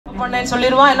பண்ணேன்னு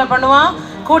சொல்லிடுவான். என்ன பண்ணுவான்,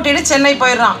 கூட்டிட்டு சென்னை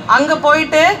போயிடுறான். அங்கே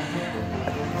போயிட்டு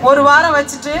ஒரு வாரம்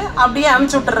வச்சுட்டு அப்படியே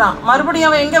அனுப்பிச்சி விட்டுறான். மறுபடியும்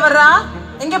அவன் எங்கே வர்றான்,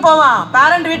 எங்கே போவான்,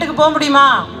 பேரண்ட் வீட்டுக்கு போக முடியுமா,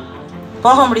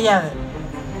 போக முடியாது.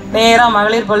 நேராக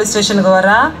மகளிர் போலீஸ் ஸ்டேஷனுக்கு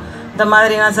வர்றா. இந்த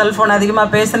மாதிரி நான் செல்ஃபோன்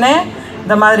அதிகமாக பேசினேன்,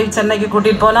 இந்த மாதிரி சென்னைக்கு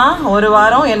கூட்டிகிட்டு போனால் ஒரு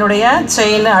வாரம் என்னுடைய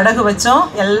செயின் அடகு வச்சோம்.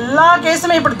 எல்லா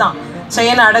கேஸுமே இப்படி தான்.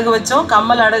 செயின் அடகு வச்சோம்,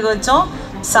 கம்மல் அடகு வச்சோம்,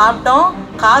 சாப்பிட்டோம்,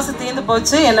 காசு தீர்ந்து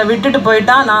போச்சு, என்னை விட்டுட்டு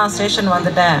போயிட்டான், நான் ஸ்டேஷன்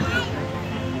வந்துட்டேன்.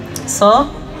 ஸோ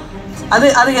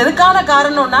அது எதுக்கான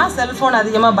காரணம்னா செல்ஃபோன்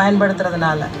அதிகமாக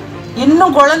பயன்படுத்துறதுனால.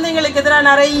 இன்னும் குழந்தைங்களுக்கு எதிராக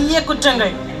நிறைய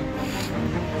குற்றங்கள்.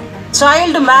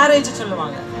 சைல்டு மேரேஜ்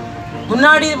சொல்லுவாங்க.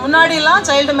 முன்னாடிலாம்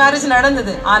சைல்டு மேரேஜ்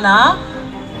நடந்தது. ஆனால்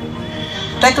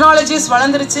டெக்னாலஜிஸ்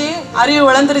வளர்ந்துருச்சு, அறிவு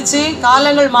வளர்ந்துருச்சு,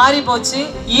 காலங்கள் மாறி போச்சு.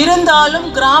 இருந்தாலும்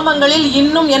கிராமங்களில்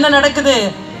இன்னும் என்ன நடக்குது,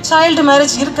 சைல்டு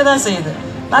மேரேஜ் இருக்க தான் செய்யுது.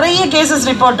 நிறைய கேசஸ்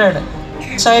ரிப்போர்ட்டடு,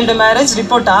 சைல்டு மேரேஜ்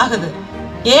ரிப்போர்ட் ஆகுது.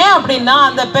 ஏன் அப்படின்னா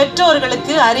அந்த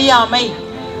பெற்றோர்களுக்கு அறியாமை.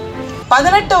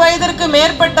 18 வயதிற்கு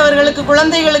மேற்பட்டவர்களுக்கு,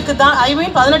 குழந்தைகளுக்கு தான்,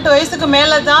 18 வயசுக்கு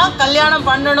மேலே தான் கல்யாணம்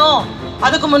பண்ணணும்,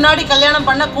 அதுக்கு முன்னாடி கல்யாணம்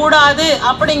பண்ணக்கூடாது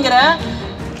அப்படிங்கிற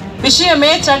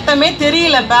விஷயமே சட்டமே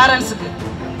தெரியல பேரண்ட்ஸுக்கு.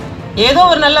 ஏதோ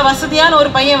ஒரு நல்ல வசதியான ஒரு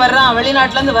பையன் வர்றான்,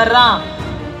 வெளிநாட்டிலேருந்து வர்றான்,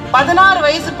 16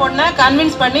 வயசு பொண்ணை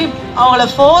கன்வின்ஸ் பண்ணி அவங்கள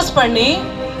ஃபோர்ஸ் பண்ணி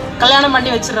கல்யாணம் பண்ணி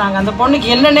வச்சிடறாங்க. அந்த பொண்ணுக்கு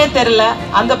என்னன்னே தெரியல,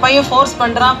 அந்த பையன் ஃபோர்ஸ்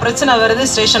பண்ணுறான், பிரச்சனை வருது,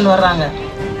 ஸ்டேஷன் வர்றாங்க.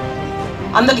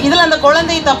 இதில் அந்த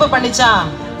குழந்தை தப்பு பண்ணிச்சா,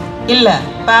 இல்லை,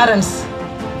 பேரண்ட்ஸ்.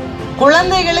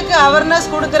 குழந்தைகளுக்கு அவேர்னஸ்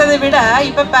கொடுக்கறதை விட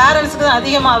இப்போ பேரண்ட்ஸுக்கு தான்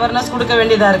அதிகமாக அவேர்னஸ் கொடுக்க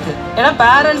வேண்டியதாக இருக்குது. ஏன்னா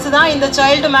பேரண்ட்ஸ் தான் இந்த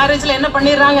சைல்டு மேரேஜில் என்ன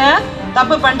பண்ணிடுறாங்க,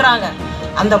 தப்பு பண்ணுறாங்க.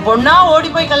 அந்த பொண்ணாக ஓடி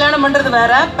போய் கல்யாணம் பண்ணுறது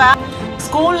வேற.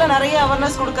 ஸ்கூலில் நிறைய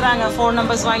அவேர்னஸ் கொடுக்குறாங்க, ஃபோன்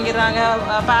நம்பர்ஸ் வாங்கிடுறாங்க,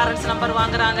 பேரண்ட்ஸ் நம்பர்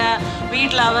வாங்குறாங்க,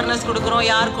 வீட்டில் அவேர்னஸ் கொடுக்குறோம்,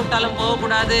 யார் கூப்பிட்டாலும்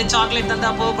போகக்கூடாது, சாக்லேட்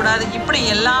தந்தால் போகக்கூடாது, இப்படி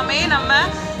எல்லாமே நம்ம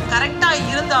கரெக்டாக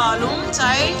இருந்தாலும்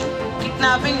சைல்டு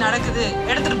கிட்னாப்பிங் நடக்குது.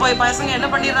 எடுத்துகிட்டு போய் பசங்க என்ன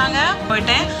பண்ணிடுறாங்க,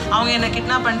 போயிட்டேன் அவங்க என்னை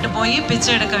கிட்னாப் பண்ணிட்டு போய்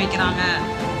பிச்சை எடுக்க வைக்கிறாங்க.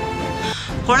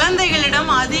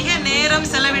 குழந்தைகளிடம் அதிக நேரம்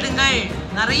செலவிடுங்கள்.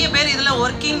 நிறைய பேர் இதில்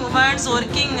ஒர்க்கிங் உமன்ஸ்,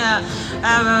 ஒர்க்கிங்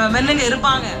மென்னுங்க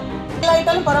இருப்பாங்க.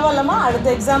 ஆகிட்டாலும் பரவாயில்லம்மா, அடுத்த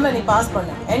எக்ஸாமில் நீ பாஸ்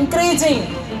பண்ணு, என்கரேஜிங்.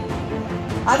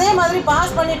 அதே மாதிரி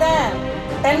பாஸ் பண்ணிட்டேன்,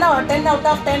 10 out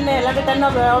of 10 இல்லாட்டி 10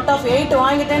 out of 8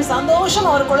 வாங்கிட்டேன்னு சந்தோஷம்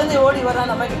ஒரு குழந்தை ஓடி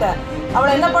வர்றான் நம்மக்கிட்ட.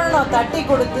 அவளை என்ன பண்ணணும், தட்டி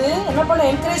கொடுத்து என்ன பண்ணணும்,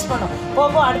 என்கரேஜ் பண்ணணும்.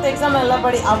 போப்போ அடுத்த எக்ஸாம் நல்லா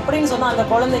படி அப்படின்னு சொன்னால் அந்த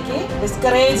குழந்தைக்கு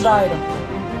டிஸ்கரேஜ் ஆகிடும்.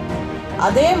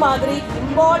 அதே மாதிரி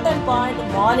இம்பார்ட்டன்ட் பாயிண்ட்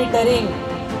மானிட்டரிங்.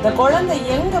 இந்த குழந்தை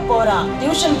எங்கே போகிறா,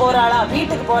 டியூஷன் போகிறாளா,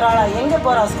 வீட்டுக்கு போகிறாளா, எங்கே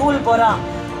போகிறா, ஸ்கூல் போகிறா,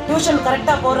 டியூஷன்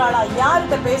கரெக்டாக போகிறாளா,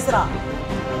 யார்கிட்ட பேசுகிறா,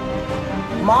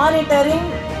 மானிட்டரிங்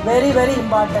வெரி வெரி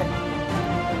இம்பார்ட்டன்ட்.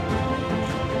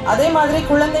 அதே மாதிரி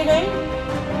குழந்தைகள்,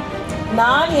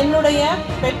 நான் என்னுடைய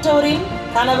பெற்றோரின்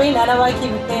கனவை நனவாக்கி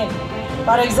விட்டேன்.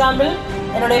 ஃபார் எக்ஸாம்பிள்,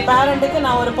 என்னுடைய பேரண்ட்டுக்கு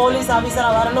நான் ஒரு போலீஸ்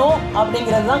ஆஃபீஸராக வரணும்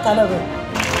அப்படிங்கிறது தான் கனவு.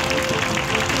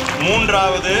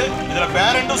 மூன்றாவது, இதில்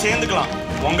பேரண்ட்டும் சேர்ந்துக்கலாம்.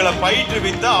 உங்களை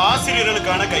பயிற்றுவித்த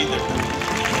ஆசிரியர்களுக்கான கைத்தட்டு.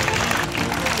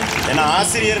 ஏன்னா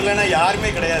ஆசிரியர் இல்லைன்னா யாருமே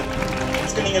கிடையாது.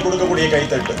 நீங்கள் கொடுக்கக்கூடிய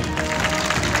கைத்தட்டு.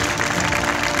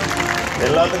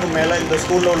 எல்லாத்துக்கும் மேலே இந்த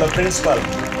ஸ்கூலில் உள்ள பிரின்சிபால்,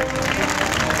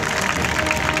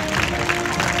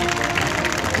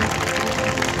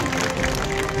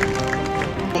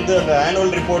 வந்து அந்த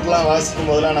ஆனுவல் ரிப்போர்ட்லாம் வாசிக்கும்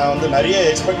போதெல்லாம் நான் வந்து நிறைய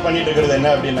எக்ஸ்பெக்ட் பண்ணிட்டு இருக்கிறது என்ன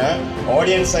அப்படின்னா,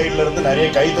 ஆடியன்ஸ் சைடில் இருந்து நிறைய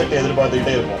கைத்தட்டு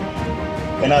எதிர்பார்த்துக்கிட்டே இருப்போம்.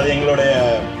 ஏன்னா அது எங்களுடைய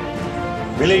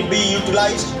will it be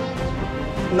utilized?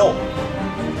 No.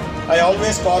 I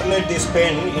always correlate this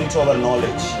pen into our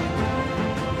knowledge.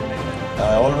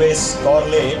 I always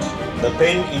correlate the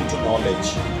pen into knowledge.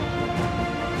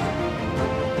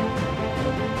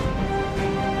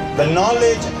 The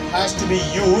knowledge has to be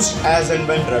used as and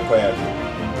when required.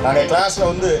 நாங்கள் கிளாஸில்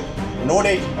வந்து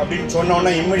நோடேட் அப்படின்னு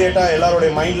சொன்னோன்னா இம்மிடியேட்டாக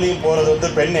எல்லாருடைய மைண்ட்லேயும் போகிறது வந்து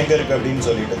பென் எங்கே இருக்குது அப்படின்னு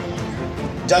சொல்லிட்டு.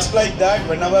 Just like that,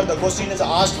 whenever the question is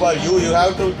asked for you, you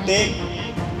have to take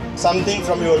something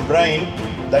from your brain,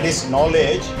 that is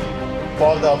knowledge,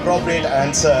 for the appropriate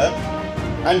answer,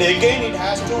 and again it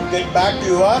has to get back to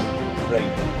your brain.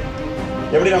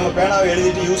 எப்படி நம்ம பேனாவை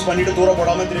எழுதிட்டு use பண்ணிட்டு தூர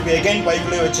போடாமல் திருப்பி again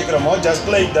பைக்குள்ளே வச்சுக்கிறோமோ, just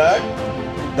like that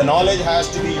the knowledge has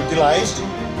to be utilized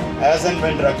as and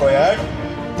when required.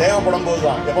 தேவைப்படும் போது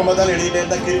தான், எப்போ பார்த்தாலும் எழுதிட்டே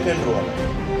இருந்தால் கிறுக்குன்றுவாங்க.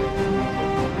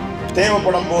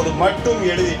 தேவைப்படும் போது மட்டும்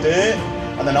எழுதிட்டு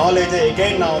அந்த நாலேஜை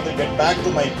எகைன் நான் வந்து get back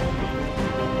to my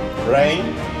brain.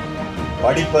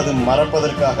 படிப்பது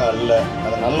மறப்பதற்காக அல்ல,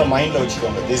 அதை நல்ல மைண்டில்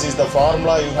வச்சுக்கோங்க. This is the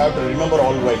formula you have to remember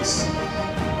always.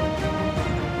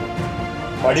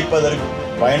 படிப்பதற்கு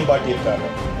பயன்பாட்டிற்காக.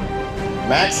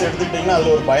 மேத்ஸ் எடுத்துக்கிட்டிங்கன்னா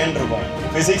அதில் ஒரு பயன் இருக்கும்,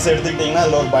 ஃபிசிக்ஸ் எடுத்துக்கிட்டிங்கன்னா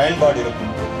அதில் ஒரு பயன்பாடு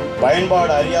இருக்கும்.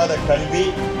 பயன்பாடு அறியாத கல்வி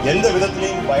எந்த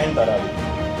விதத்திலையும் பயன் தராது.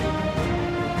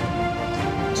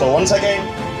 So once again,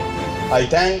 I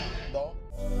thank